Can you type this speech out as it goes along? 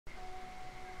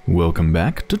Welcome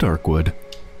back to Darkwood.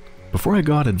 Before I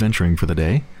go out adventuring for the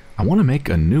day, I want to make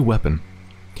a new weapon.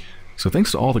 So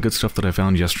thanks to all the good stuff that I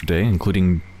found yesterday,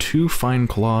 including 2 fine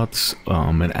cloths,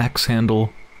 an axe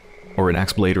handle, or an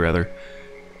axe blade rather,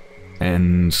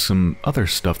 and some other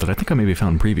stuff that I think I maybe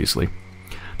found previously.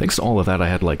 Thanks to all of that, I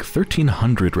had like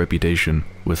 1300 reputation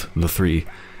with the 3,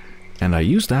 and I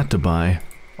used that to buy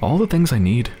all the things I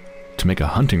need to make a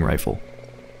hunting rifle.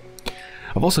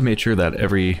 I've also made sure that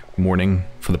every morning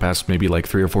for the past maybe like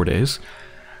 3 or 4 days,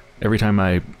 every time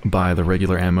I buy the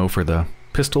regular ammo for the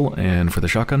pistol and for the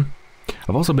shotgun,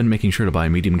 I've also been making sure to buy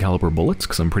medium caliber bullets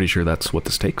because I'm pretty sure that's what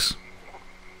this takes.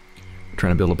 I'm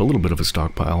trying to build up a little bit of a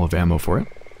stockpile of ammo for it.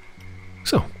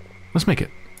 So, let's make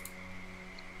it.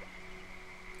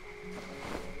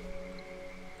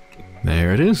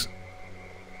 There it is.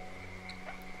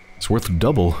 It's worth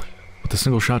double what the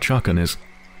single shot shotgun is.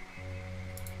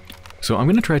 So I'm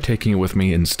going to try taking it with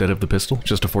me instead of the pistol,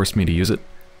 just to force me to use it,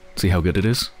 see how good it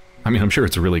is. I mean, I'm sure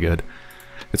it's really good.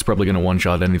 It's probably going to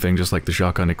one-shot anything just like the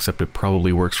shotgun, except it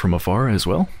probably works from afar as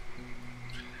well.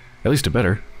 At least it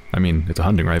better. I mean, it's a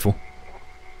hunting rifle.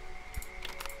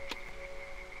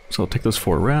 So I'll take those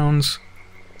 4 rounds.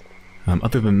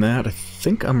 Other than that, I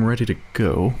think I'm ready to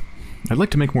go. I'd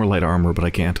like to make more light armor, but I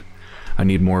can't. I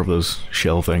need more of those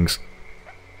shell things.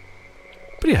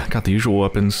 But yeah, got the usual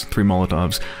weapons, 3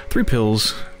 Molotovs, 3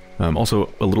 pills,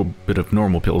 also a little bit of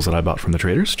normal pills that I bought from the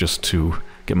traders, just to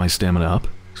get my stamina up,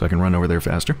 so I can run over there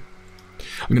faster.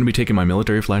 I'm going to be taking my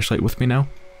military flashlight with me now.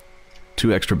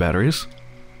 2 extra batteries,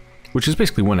 which is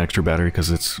basically 1 extra battery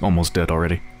because it's almost dead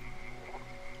already.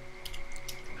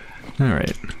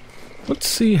 Alright, let's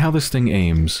see how this thing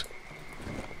aims.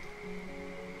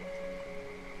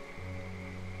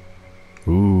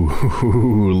 Ooh,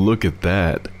 look at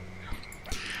that.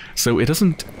 So it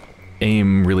doesn't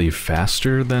aim really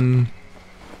faster than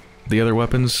the other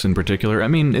weapons in particular. I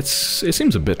mean, it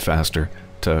seems a bit faster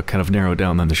to kind of narrow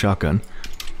down than the shotgun.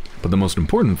 But the most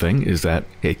important thing is that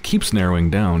it keeps narrowing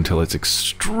down till it's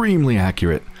extremely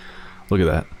accurate. Look at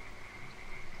that.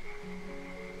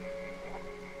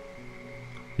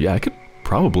 Yeah, I could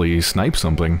probably snipe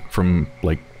something from,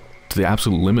 like, to the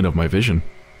absolute limit of my vision.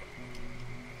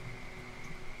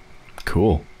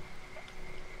 Cool.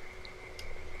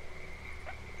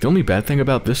 The only bad thing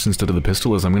about this instead of the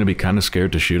pistol is I'm going to be kind of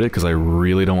scared to shoot it because I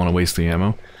really don't want to waste the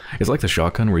ammo. It's like the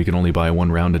shotgun where you can only buy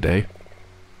 1 round a day.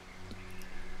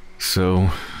 So,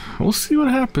 we'll see what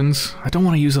happens. I don't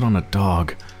want to use it on a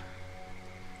dog.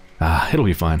 It'll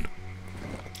be fine.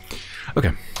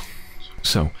 Okay,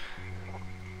 so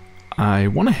I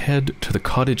want to head to the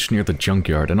cottage near the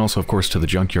junkyard, and also of course to the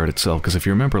junkyard itself, because if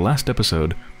you remember last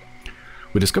episode,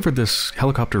 we discovered this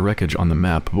helicopter wreckage on the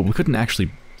map, but we couldn't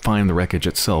actually find the wreckage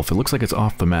itself. It looks like it's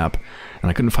off the map,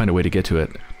 and I couldn't find a way to get to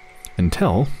it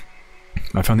until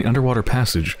I found the underwater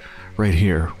passage right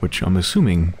here, which I'm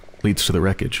assuming leads to the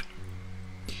wreckage.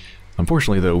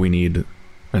 Unfortunately, though, we need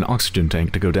an oxygen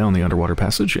tank to go down the underwater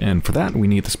passage, and for that we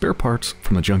need the spare parts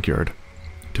from the junkyard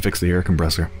to fix the air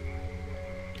compressor.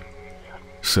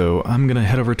 So I'm gonna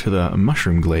head over to the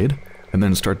mushroom glade, and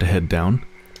then start to head down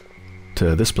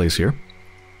to this place here.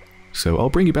 So I'll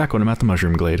bring you back when I'm at the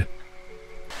mushroom glade.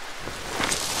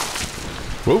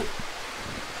 Whoa!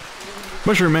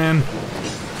 Mushroom man!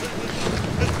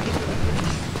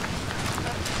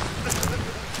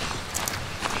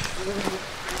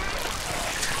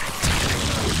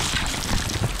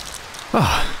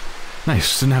 Ah,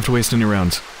 nice. Didn't have to waste any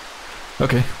rounds.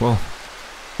 Okay, well,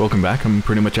 welcome back. I'm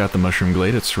pretty much at the mushroom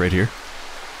glade. It's right here.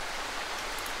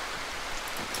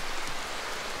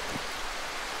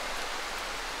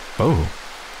 Oh.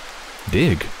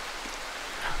 Dig.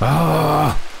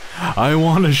 Ah! I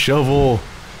want a shovel!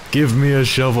 Give me a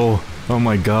shovel! Oh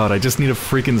my god, I just need a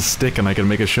freaking stick and I can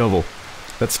make a shovel.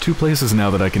 That's 2 places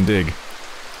now that I can dig.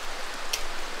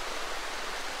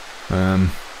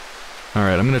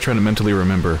 Alright, I'm gonna try to mentally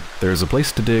remember. There's a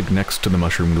place to dig next to the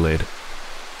mushroom glade.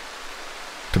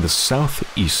 To the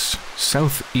southeast.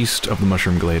 Southeast of the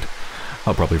mushroom glade.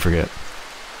 I'll probably forget.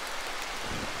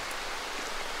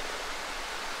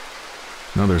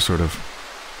 Another sort of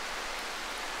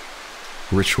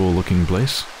ritual-looking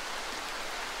place.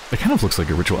 It kind of looks like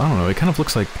a ritual. I don't know. It kind of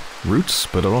looks like roots,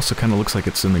 but it also kind of looks like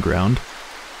it's in the ground.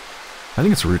 I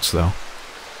think it's roots, though.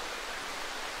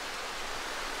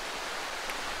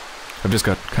 I've just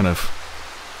got kind of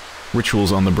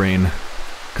rituals on the brain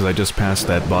because I just passed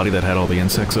that body that had all the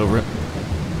insects over it,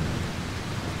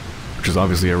 which is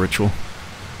obviously a ritual.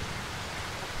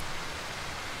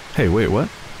 Hey, wait, what?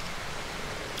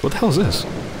 What the hell is this?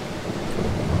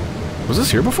 Was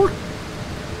this here before?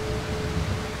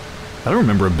 I don't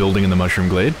remember a building in the mushroom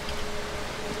glade.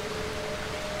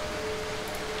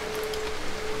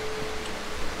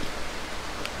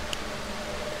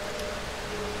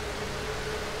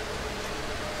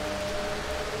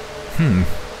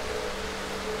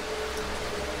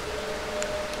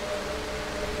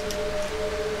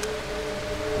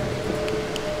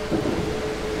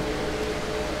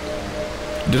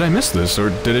 Did I miss this, or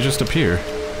did it just appear?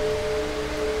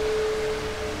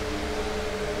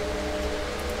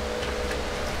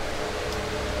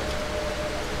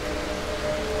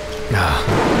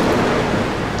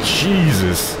 Ah.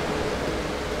 Jesus.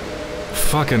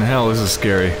 Fucking hell, this is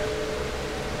scary.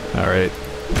 Alright.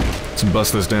 Let's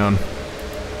bust this down.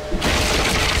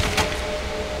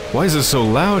 Why is this so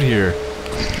loud here?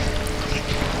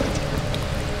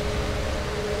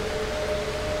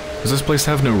 Does this place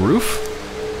have no roof?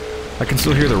 I can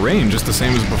still hear the rain just the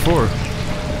same as before.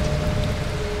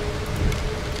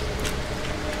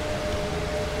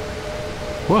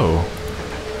 Whoa.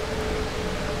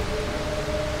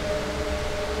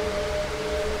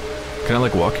 Can I,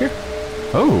 like, walk here?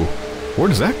 Oh, where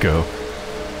does that go?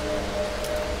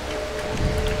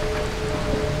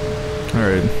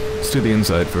 Alright, let's do the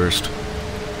inside first.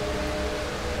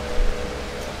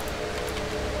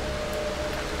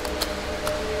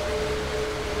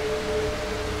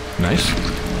 Nice.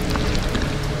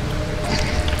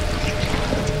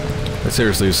 That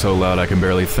seriously is so loud I can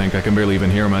barely think. I can barely even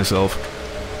hear myself.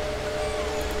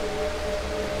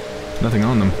 Nothing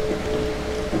on them.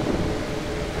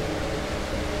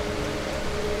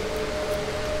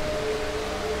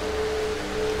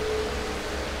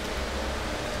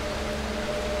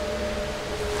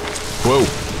 Whoa.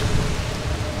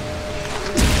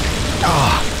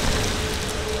 Ah!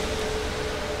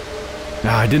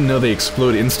 Ah, I didn't know they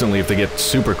explode instantly if they get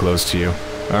super close to you.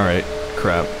 Alright,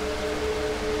 crap.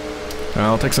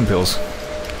 I'll take some pills.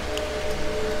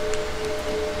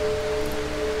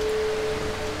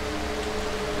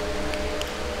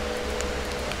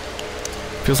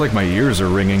 Feels like my ears are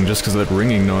ringing just because of that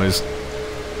ringing noise.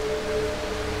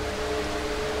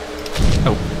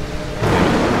 Oh.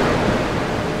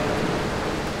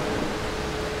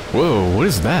 Whoa, what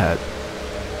is that?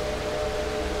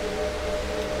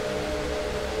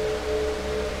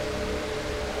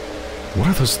 What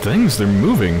are those things? They're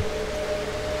moving.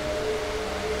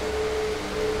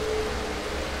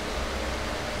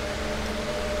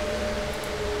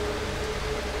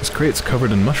 This crate's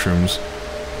covered in mushrooms.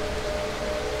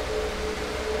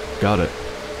 Got it.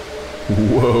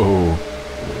 Whoa.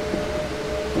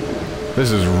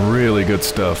 This is really good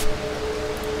stuff.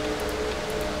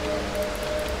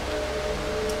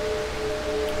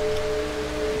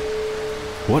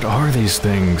 What are these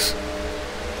things?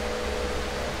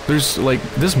 There's, like,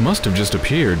 this must have just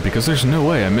appeared, because there's no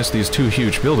way I missed these two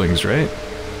huge buildings, right?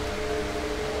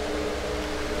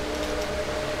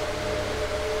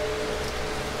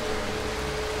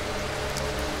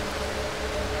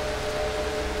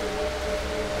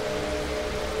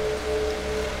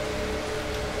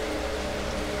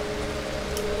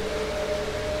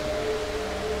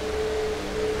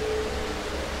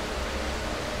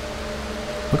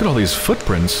 Look at all these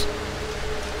footprints.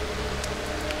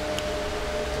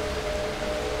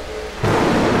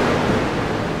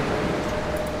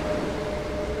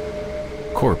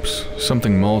 Corpse.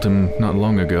 Something mauled him not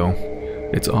long ago.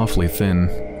 It's awfully thin.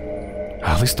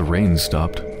 At least the rain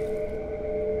stopped.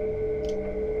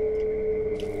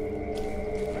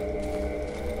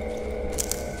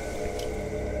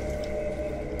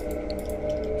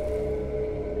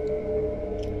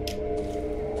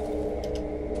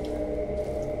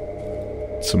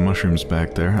 Some mushrooms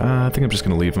back there. I think I'm just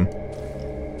gonna leave them.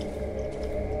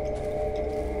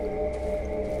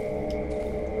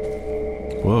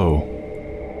 Whoa.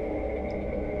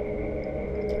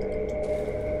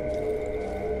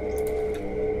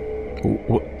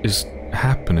 What is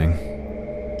happening?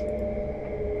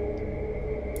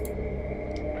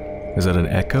 Is that an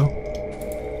echo?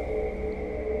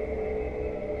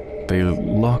 They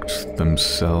locked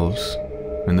themselves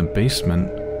in the basement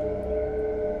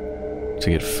to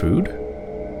get food?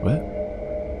 What?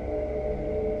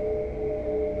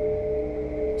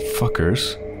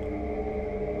 Fuckers.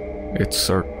 It's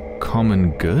our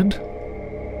common good?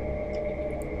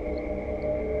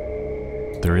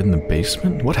 They're in the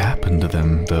basement? What happened to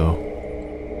them, though?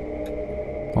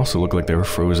 Also looked like they were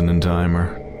frozen in time,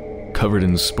 or covered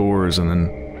in spores and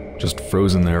then just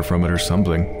frozen there from it or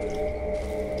something.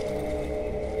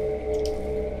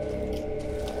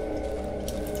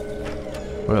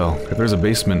 Well, if there's a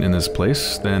basement in this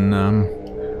place, then,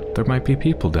 there might be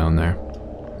people down there.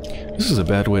 This is a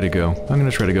bad way to go. I'm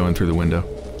gonna try to go in through the window.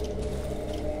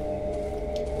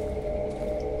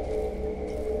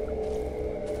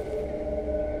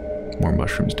 More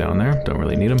mushrooms down there. Don't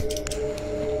really need them.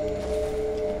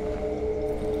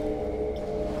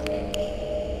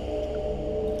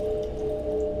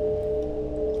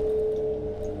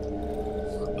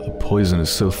 poison is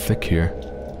so thick here.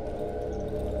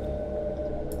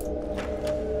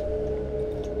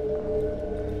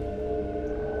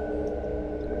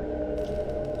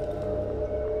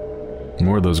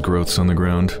 More of those growths on the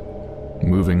ground,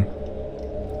 moving.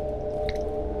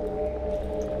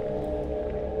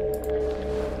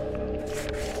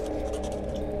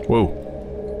 Whoa.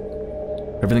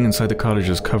 Everything inside the cottage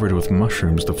is covered with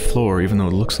mushrooms. The floor, even though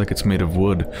it looks like it's made of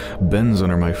wood, bends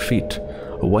under my feet.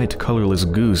 A white, colorless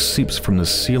goo seeps from the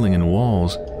ceiling and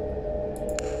walls.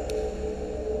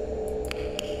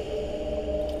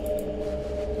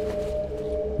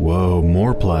 Whoa,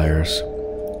 more pliers.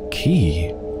 Key.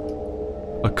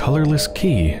 A colorless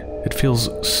key. It feels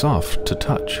soft to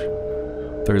touch.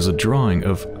 There is a drawing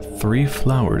of 3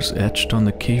 flowers etched on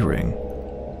the key ring.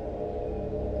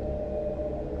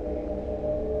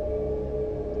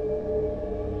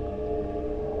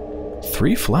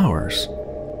 Three flowers.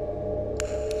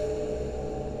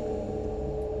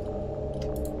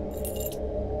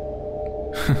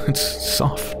 It's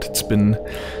soft. It's been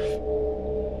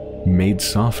made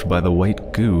soft by the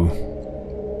white goo.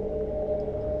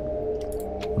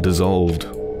 Dissolved.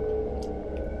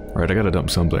 Alright, I gotta dump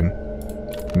something.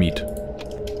 Meat.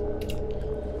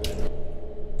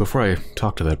 Before I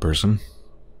talk to that person,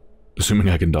 assuming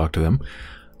I can talk to them,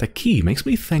 that key makes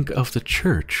me think of the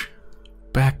church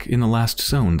back in the last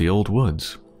zone, the old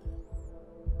woods.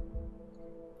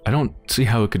 I don't see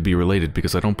how it could be related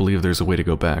because I don't believe there's a way to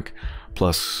go back.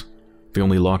 Plus, the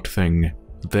only locked thing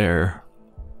there,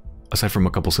 aside from a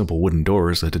couple simple wooden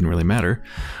doors that didn't really matter,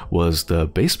 was the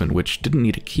basement, which didn't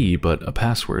need a key but a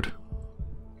password.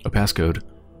 A passcode.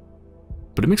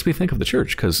 But it makes me think of the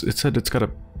church, because it said it's got a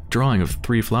drawing of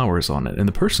 3 flowers on it, and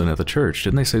the person at the church,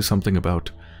 didn't they say something about,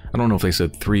 I don't know if they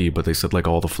said 3, but they said like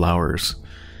all the flowers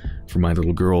for my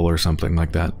little girl or something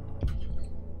like that.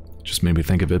 Just made me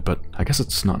think of it, but I guess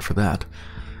it's not for that.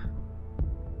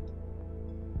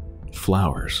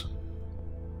 Flowers.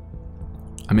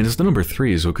 I mean, it's the number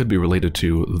 3, so it could be related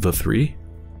to the 3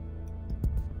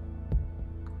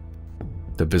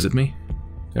 that visit me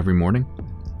every morning,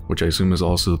 which I assume is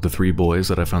also the 3 boys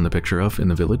that I found the picture of in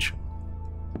the village.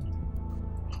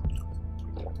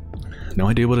 No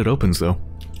idea what it opens, though.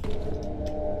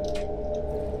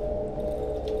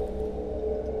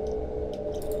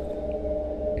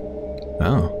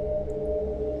 Oh.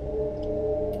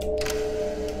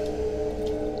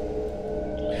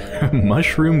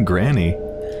 Mushroom Granny.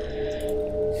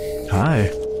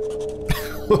 Hi.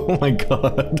 Oh my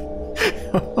god.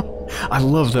 I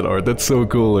love that art. That's so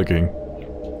cool looking.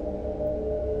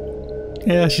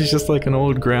 Yeah, she's just like an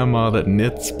old grandma that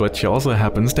knits, but she also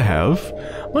happens to have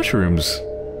mushrooms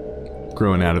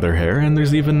growing out of their hair, and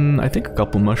there's even, I think, a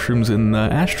couple mushrooms in the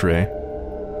ashtray.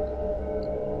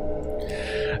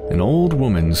 An old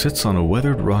woman sits on a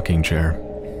weathered rocking chair.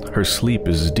 Her sleep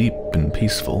is deep and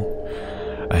peaceful.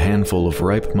 A handful of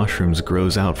ripe mushrooms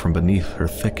grows out from beneath her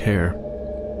thick hair.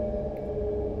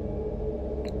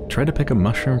 Try to pick a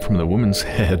mushroom from the woman's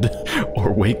head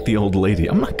or wake the old lady.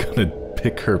 I'm not gonna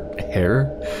pick her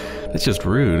hair. That's just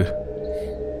rude.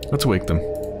 Let's wake them.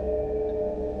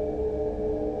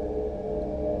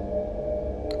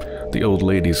 The old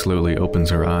lady slowly opens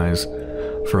her eyes.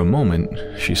 For a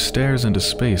moment, she stares into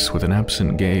space with an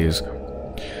absent gaze.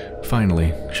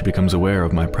 Finally, she becomes aware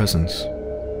of my presence.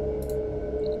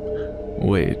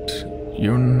 Wait,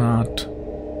 you're not...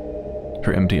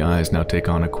 Her empty eyes now take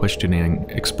on a questioning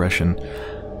expression.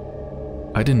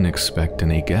 I didn't expect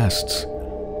any guests.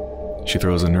 She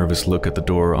throws a nervous look at the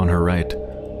door on her right,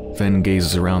 then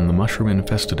gazes around the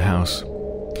mushroom-infested house.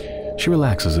 She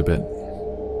relaxes a bit.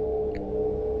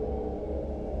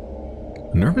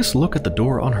 A nervous look at the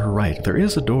door on her right. There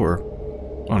is a door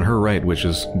on her right, which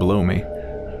is below me.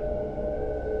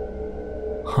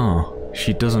 Huh.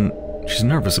 She's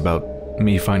nervous about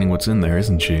me finding what's in there,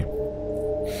 isn't she?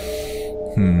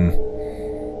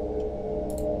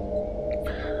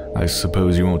 I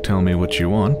suppose you won't tell me what you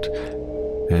want.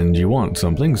 And you want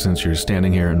something since you're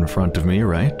standing here in front of me,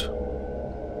 right?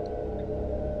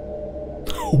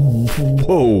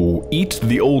 Whoa! Eat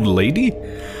the old lady?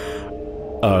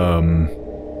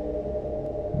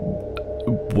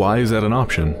 Why is that an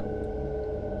option?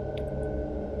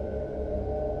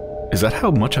 Is that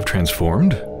how much I've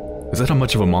transformed? Is that how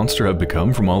much of a monster I've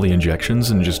become from all the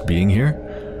injections and just being here?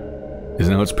 Is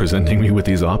now it's presenting me with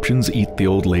these options? Eat the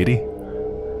old lady?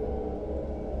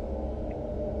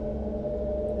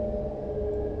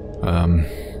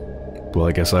 Well,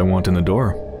 I guess I want in the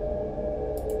door.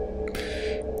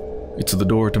 It's the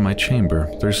door to my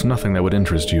chamber. There's nothing that would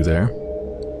interest you there.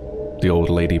 The old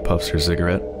lady puffs her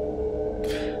cigarette.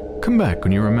 Come back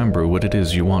when you remember what it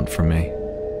is you want from me.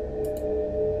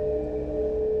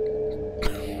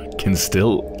 can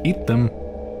still eat them.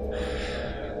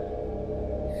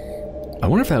 I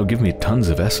wonder if that would give me tons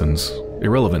of essence.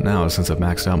 Irrelevant now since I've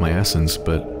maxed out my essence,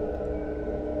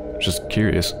 but just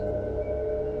curious.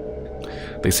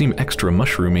 They seem extra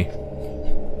mushroomy.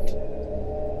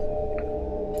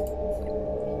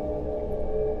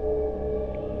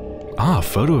 Ah,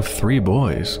 photo of 3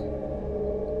 boys.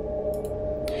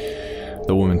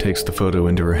 The woman takes the photo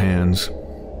into her hands.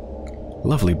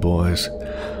 Lovely boys.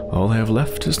 All they have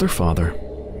left is their father.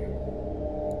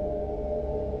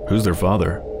 Who's their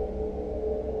father?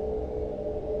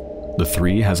 The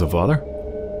 3 has a father?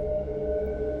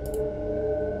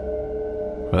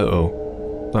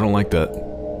 Uh-oh. I don't like that.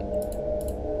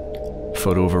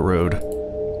 Photo of a road.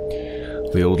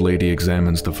 The old lady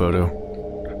examines the photo.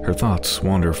 Her thoughts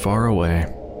wander far away.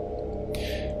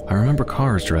 I remember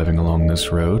cars driving along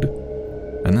this road,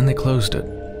 and then they closed it.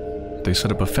 They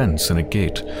set up a fence and a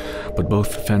gate, but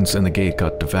both the fence and the gate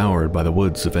got devoured by the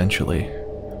woods eventually.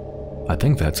 I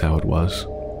think that's how it was.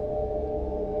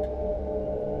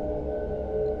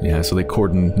 Yeah, so the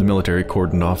military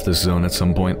cordoned off this zone at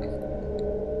some point.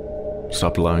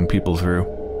 Stopped allowing people through.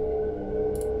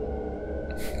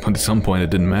 But at some point it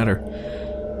didn't matter.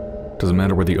 Doesn't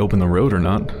matter whether you open the road or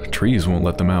not, trees won't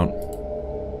let them out.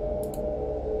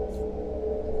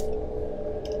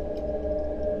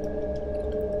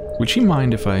 Would she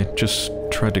mind if I just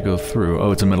tried to go through?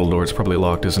 Oh, it's a metal door, it's probably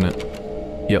locked, isn't it?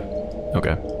 Yep,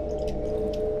 okay.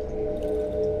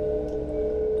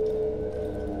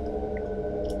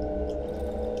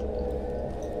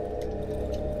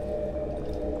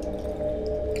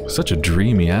 Such a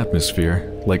dreamy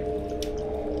atmosphere, like...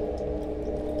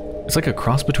 It's like a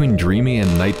cross between dreamy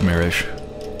and nightmarish.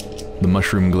 The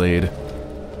mushroom glade.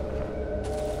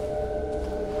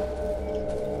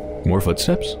 More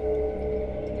footsteps?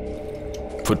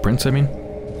 Footprints, I mean?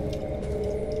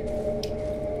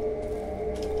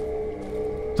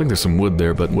 I think there's some wood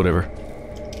there, but whatever.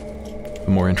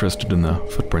 I'm more interested in the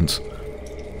footprints.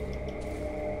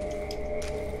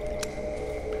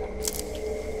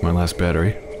 My last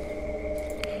battery.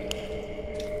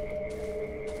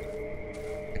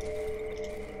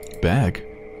 Bag.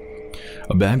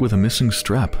 A bag with a missing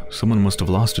strap. Someone must have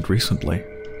lost it recently.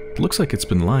 It looks like it's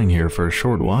been lying here for a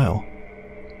short while.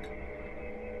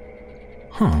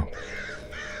 Huh.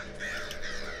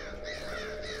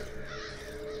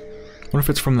 What if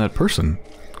it's from that person?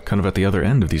 Kind of at the other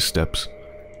end of these steps.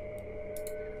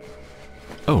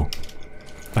 Oh.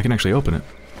 I can actually open it.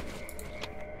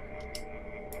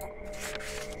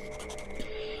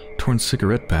 Torn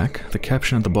cigarette pack. The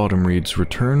caption at the bottom reads,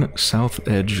 "Return south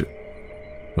edge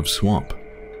of swamp."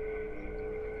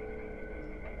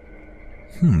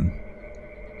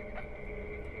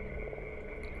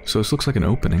 So this looks like an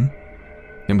opening.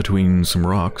 In between some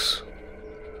rocks.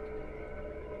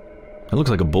 That looks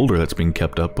like a boulder that's being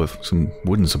kept up with some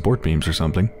wooden support beams or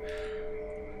something.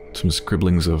 Some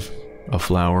scribblings of a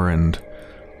flower and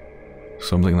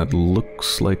something that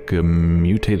looks like a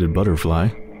mutated butterfly.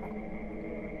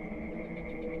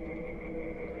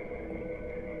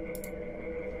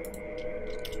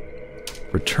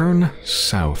 Return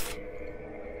south.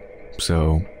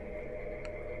 So...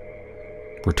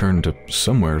 return to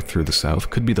somewhere through the south.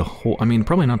 Could be the hole. I mean,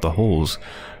 probably not the holes.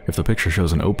 If the picture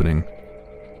shows an opening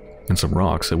and some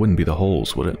rocks, it wouldn't be the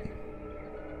holes, would it?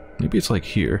 Maybe it's like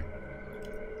here.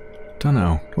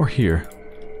 Dunno. Or here.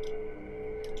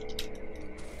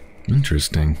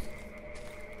 Interesting.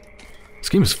 This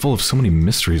game is full of so many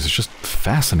mysteries. It's just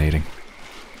fascinating.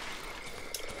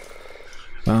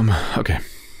 Okay.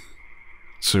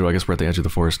 So I guess we're at the edge of the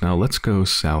forest now. Let's go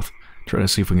south. Try to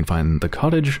see if we can find the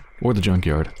cottage or the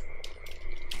junkyard.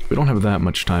 We don't have that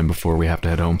much time before we have to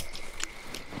head home.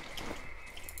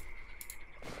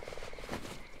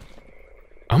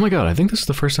 Oh my god, I think this is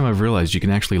the first time I've realized you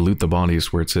can actually loot the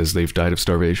bodies where it says they've died of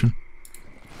starvation.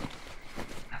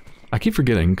 I keep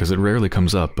forgetting, because it rarely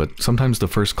comes up, but sometimes the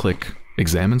first click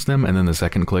examines them, and then the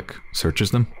second click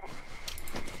searches them.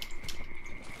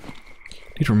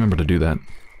 Need to remember to do that.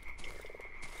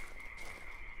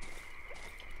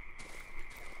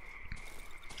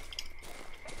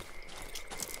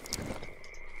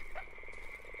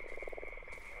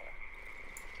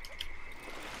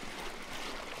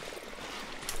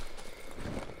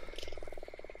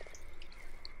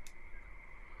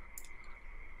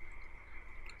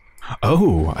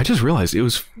 Oh, I just realized it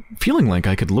was feeling like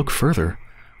I could look further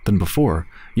than before.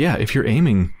 Yeah, if you're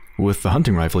aiming with the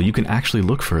hunting rifle, you can actually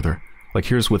look further. Like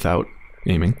here's without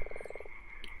aiming.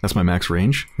 That's my max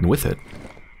range, and with it,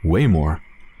 way more.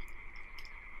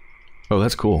 Oh,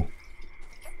 that's cool.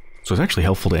 So it's actually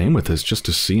helpful to aim with this just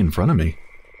to see in front of me.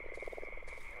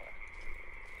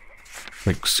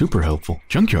 Like, super helpful.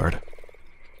 Junkyard.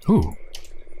 Ooh.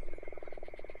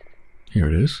 Here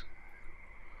it is.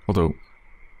 Although,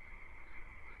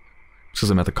 it says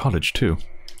I'm at the cottage, too.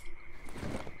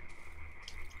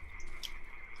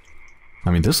 I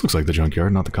mean, this looks like the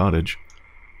junkyard, not the cottage.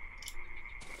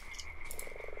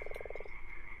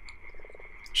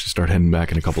 Should start heading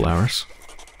back in a couple hours.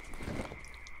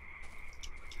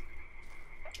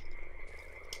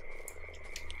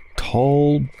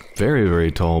 Tall, very,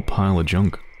 very tall pile of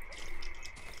junk.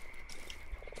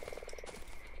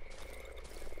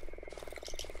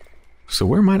 So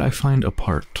where might I find a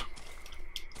part?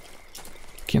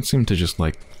 Can't seem to just,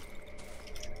 like,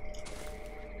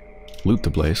 loot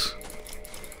the place.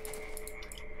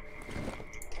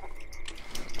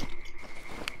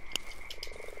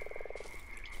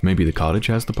 Maybe the cottage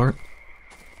has the part?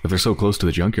 If they're so close to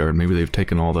the junkyard, maybe they've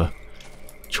taken all the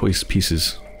choice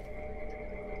pieces.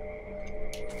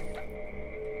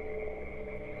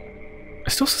 I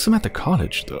still see some at the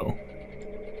cottage, though.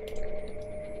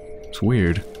 It's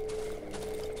weird.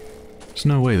 There's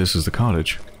no way this is the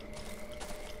cottage.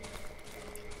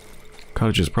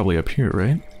 Cottage is probably up here,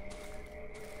 right?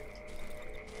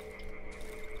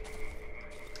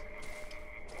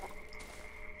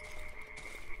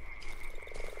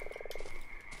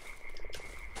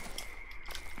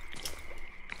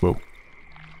 Whoa.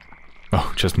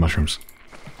 Oh, just mushrooms.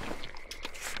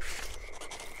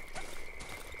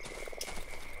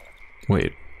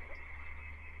 Wait.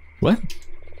 What?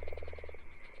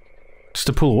 Just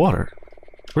a pool of water.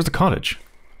 Where's the cottage?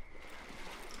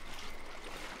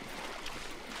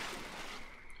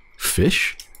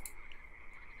 Fish?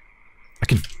 I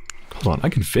can... Hold on, I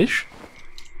can fish?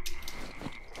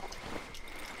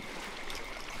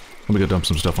 Let me go dump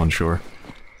some stuff on shore.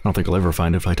 I don't think I'll ever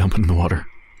find it if I dump it in the water.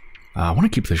 I want to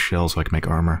keep this shell so I can make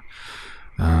armor.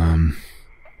 Bandage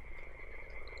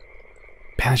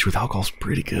with alcohol's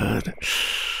pretty good.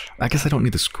 I guess I don't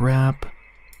need the scrap.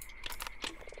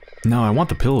 No, I want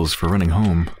the pills for running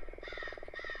home.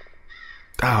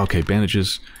 Ah, okay,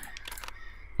 bandages.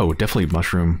 Oh, definitely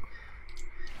mushroom.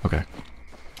 Okay.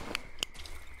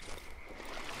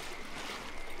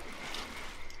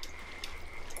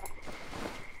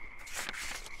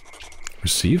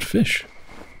 Received fish.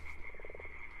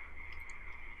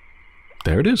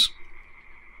 There it is.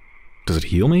 Does it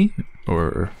heal me?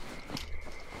 Or...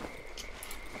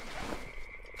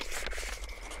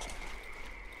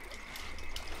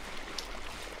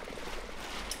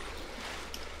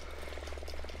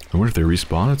 I wonder if they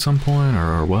respawn at some point,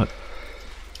 or what?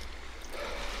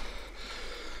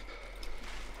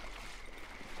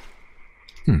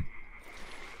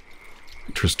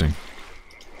 Interesting.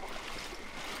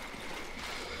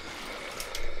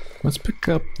 Let's pick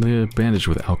up the bandage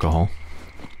with alcohol.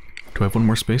 Do I have one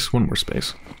more space? One more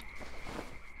space.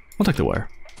 I'll take the wire.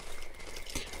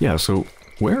 Yeah, so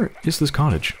where is this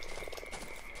cottage?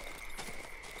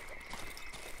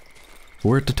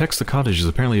 Where it detects the cottage is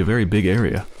apparently a very big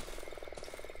area.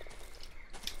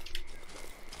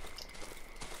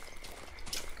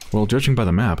 Well, judging by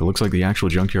the map, it looks like the actual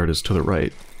junkyard is to the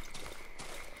right.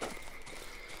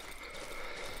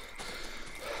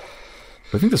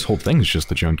 But I think this whole thing is just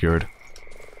the junkyard.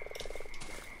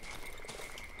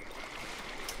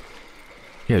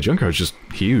 Yeah, junkyard's just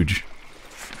huge.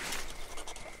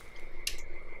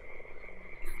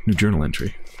 New journal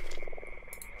entry.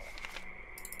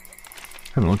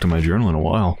 Haven't looked at my journal in a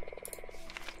while.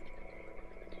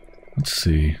 Let's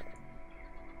see.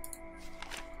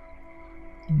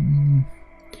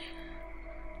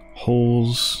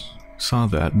 Holes. Saw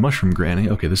that. Mushroom granny.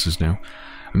 Okay, this is new.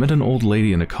 I met an old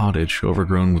lady in a cottage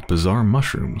overgrown with bizarre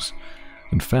mushrooms.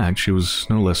 In fact, she was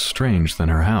no less strange than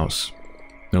her house.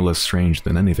 No less strange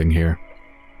than anything here.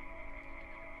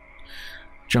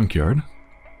 Junkyard.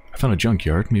 I found a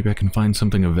junkyard. Maybe I can find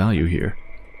something of value here.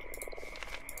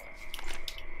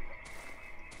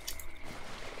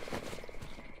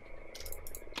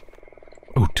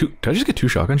 Oh, did I just get 2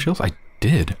 shotgun shells? I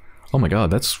did. Oh my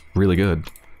god, that's really good.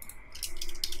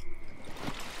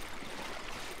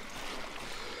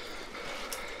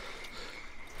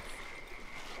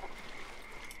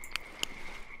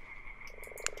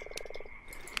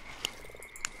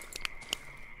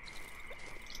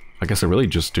 I guess I really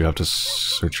just do have to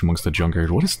search amongst the junkyard.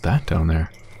 What is that down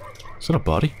there? Is that a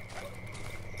body?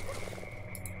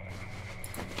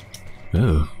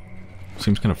 Ugh.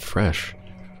 Seems kind of fresh.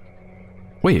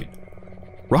 Wait.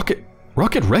 Rocket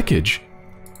wreckage?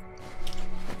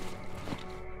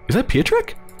 Is that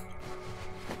Pietrek?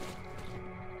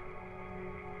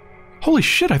 Holy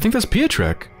shit, I think that's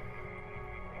Pietrek.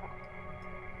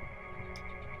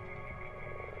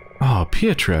 Oh,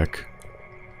 Pietrek.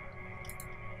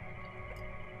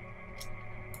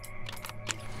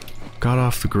 got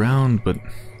off the ground, but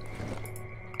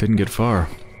didn't get far.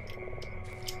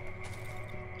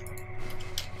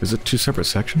 Is it two separate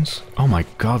sections? Oh my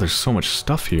god, there's so much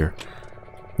stuff here.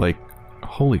 Like,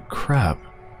 holy crap.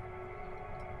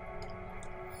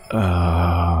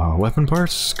 Weapon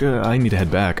parts? I need to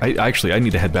head back. I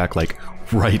need to head back, like,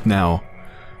 right now.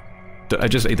 I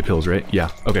just ate the pills, right? Yeah,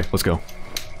 okay, let's go.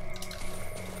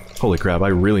 Holy crap, I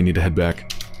really need to head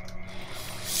back.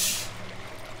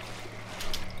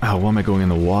 Oh, why am I going in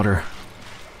the water?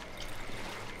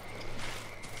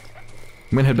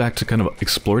 I'm gonna head back to kind of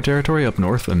explore territory up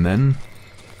north and then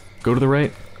go to the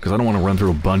right, because I don't want to run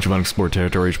through a bunch of unexplored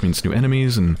territory, which means new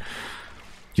enemies, and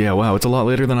yeah, wow, it's a lot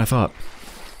later than I thought.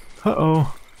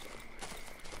 Uh-oh.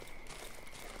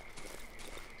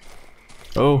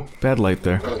 Oh, bad light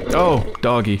there. Oh,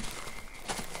 doggy.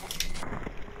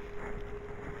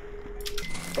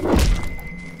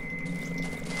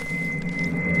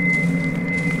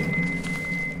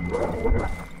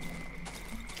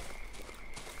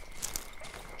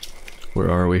 Where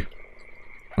are we?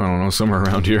 I don't know, somewhere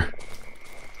around here.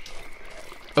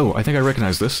 Oh, I think I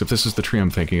recognize this, if this is the tree I'm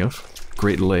thinking of.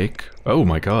 Great Lake. Oh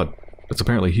my god, that's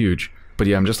apparently huge. But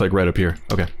yeah, I'm just like right up here.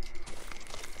 Okay.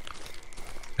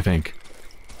 I think.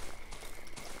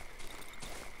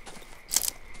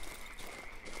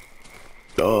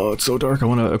 Oh, it's so dark, I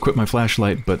want to equip my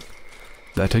flashlight, but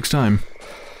that takes time.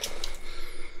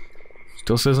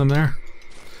 Still says I'm there?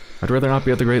 I'd rather not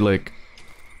be at the Great Lake.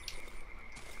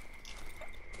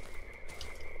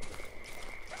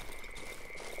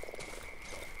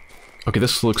 Okay,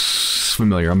 this looks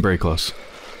familiar. I'm very close.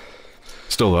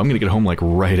 Still, though, I'm gonna get home, like,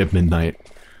 right at midnight.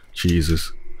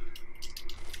 Jesus.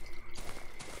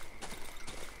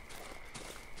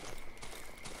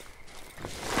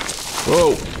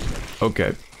 Whoa!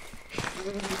 Okay.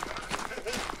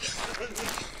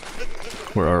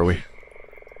 Where are we?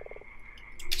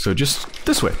 So, just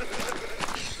this way.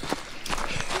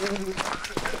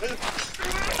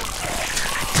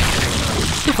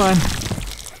 You're fine.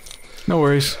 No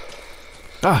worries.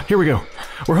 Ah, here we go.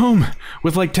 We're home!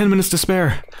 With like 10 minutes to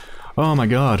spare. Oh my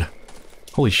god.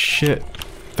 Holy shit.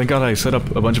 Thank god I set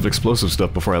up a bunch of explosive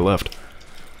stuff before I left.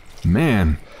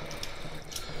 Man.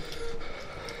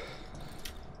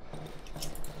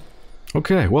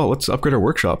 Okay, well, let's upgrade our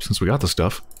workshop since we got the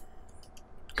stuff.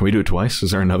 Can we do it twice? Is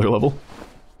there another level?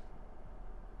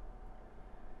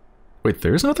 Wait,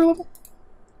 there is another level?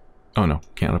 Oh no,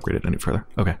 can't upgrade it any further.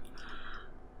 Okay.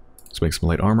 Let's make some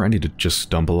light armor. I need to just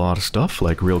dump a lot of stuff,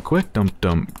 like real quick. Dump,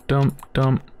 dump, dump,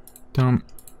 dump, dump.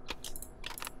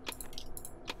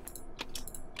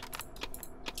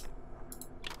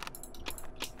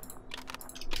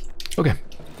 Okay.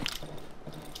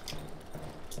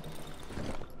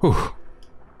 Whew.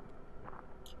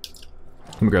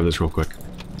 Let me grab this real quick.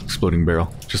 Exploding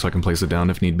barrel, just so I can place it down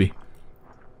if need be.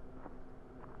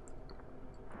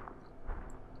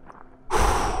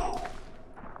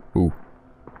 Ooh.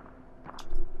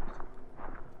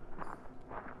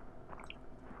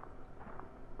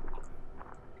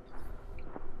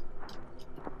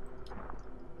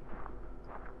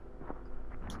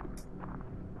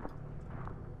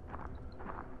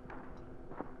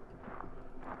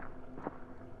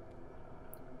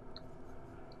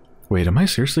 Wait, am I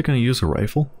seriously going to use a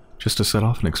rifle just to set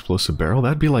off an explosive barrel?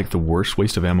 That'd be like the worst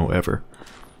waste of ammo ever.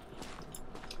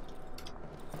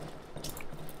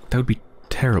 That would be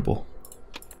terrible.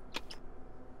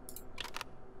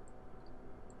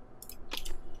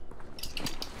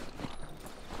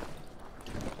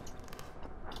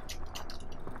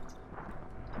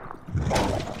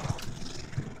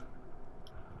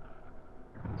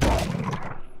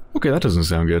 Okay, that doesn't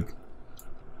sound good.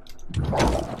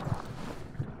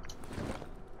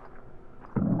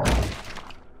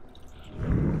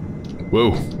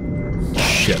 Whoa.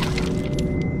 Shit.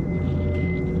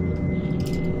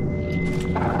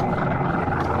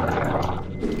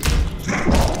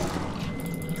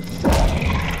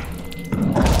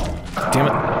 Damn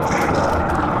it.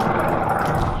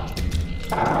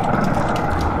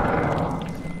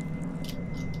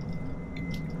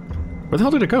 Where the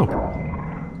hell did it go?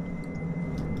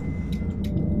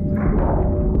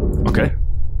 Okay.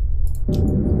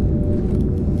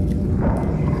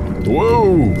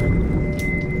 Whoa!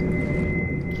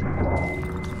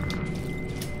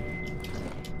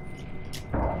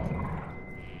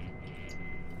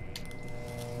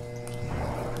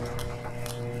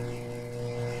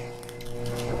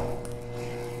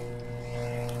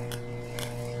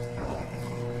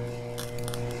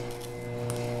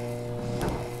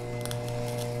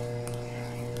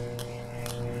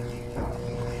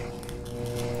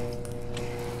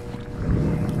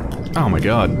 Oh my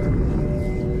god.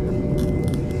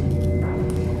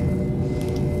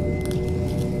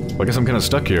 Well, I guess I'm kind of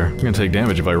stuck here. I'm gonna take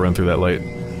damage if I run through that light.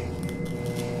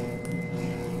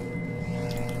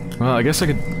 Well, I guess I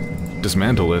could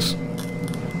dismantle this.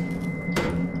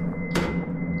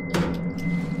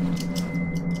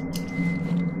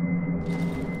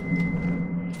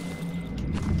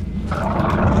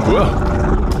 Whoa!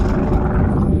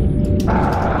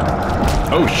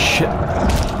 Oh, shit!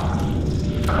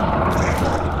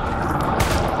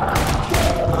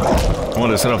 I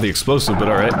wanted to set off the explosive, but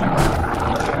alright.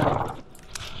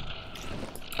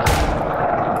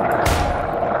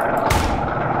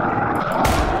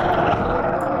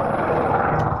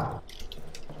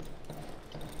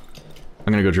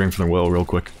 I'm gonna go drink from the well real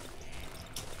quick.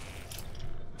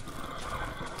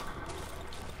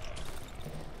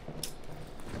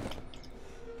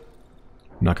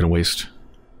 I'm not gonna waste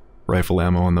rifle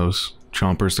ammo on those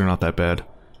chompers, they're not that bad.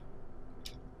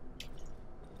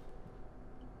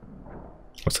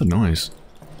 What's that noise?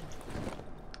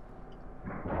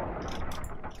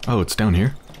 Oh, it's down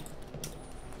here?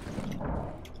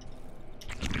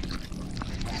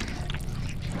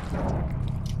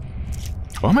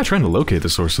 Why am I trying to locate the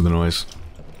source of the noise?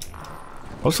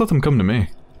 I'll just let them come to me.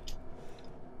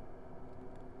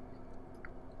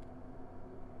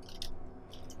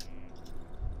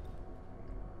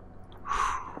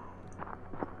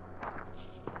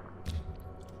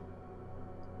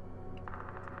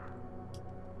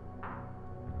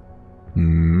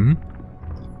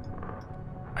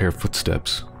 I hear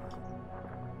footsteps.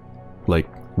 Like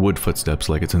wood footsteps,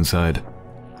 like it's inside.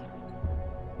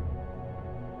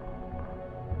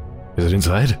 Is it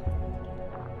inside?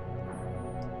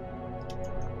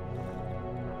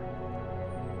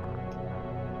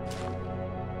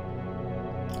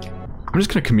 I'm just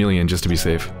gonna chameleon just to be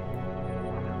safe.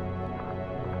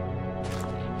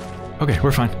 Okay,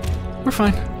 we're fine. We're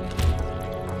fine.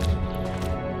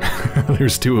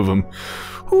 There's two of them.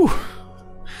 Whew.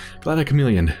 Glad I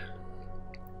chameleoned.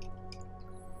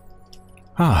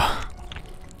 Ah.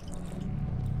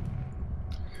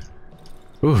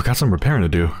 Ooh, got some repairing to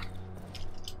do.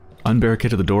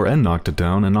 Unbarricaded the door and knocked it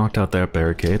down, and knocked out that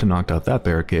barricade, and knocked out that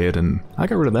barricade, and I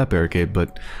got rid of that barricade,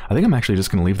 but I think I'm actually just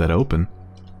gonna leave that open.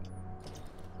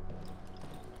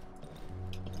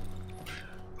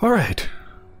 Alright.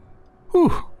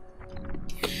 Whew.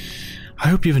 I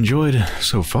hope you've enjoyed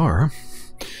so far,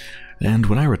 and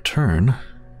when I return,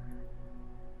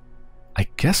 I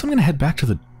guess I'm gonna head back to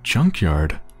the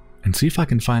junkyard and see if I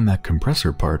can find that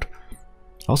compressor part.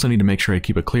 I also need to make sure I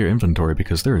keep a clear inventory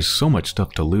because there is so much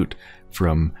stuff to loot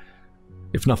from,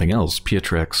 if nothing else,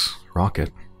 Pietrek's rocket.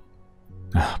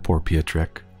 Ah, poor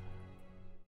Pietrek.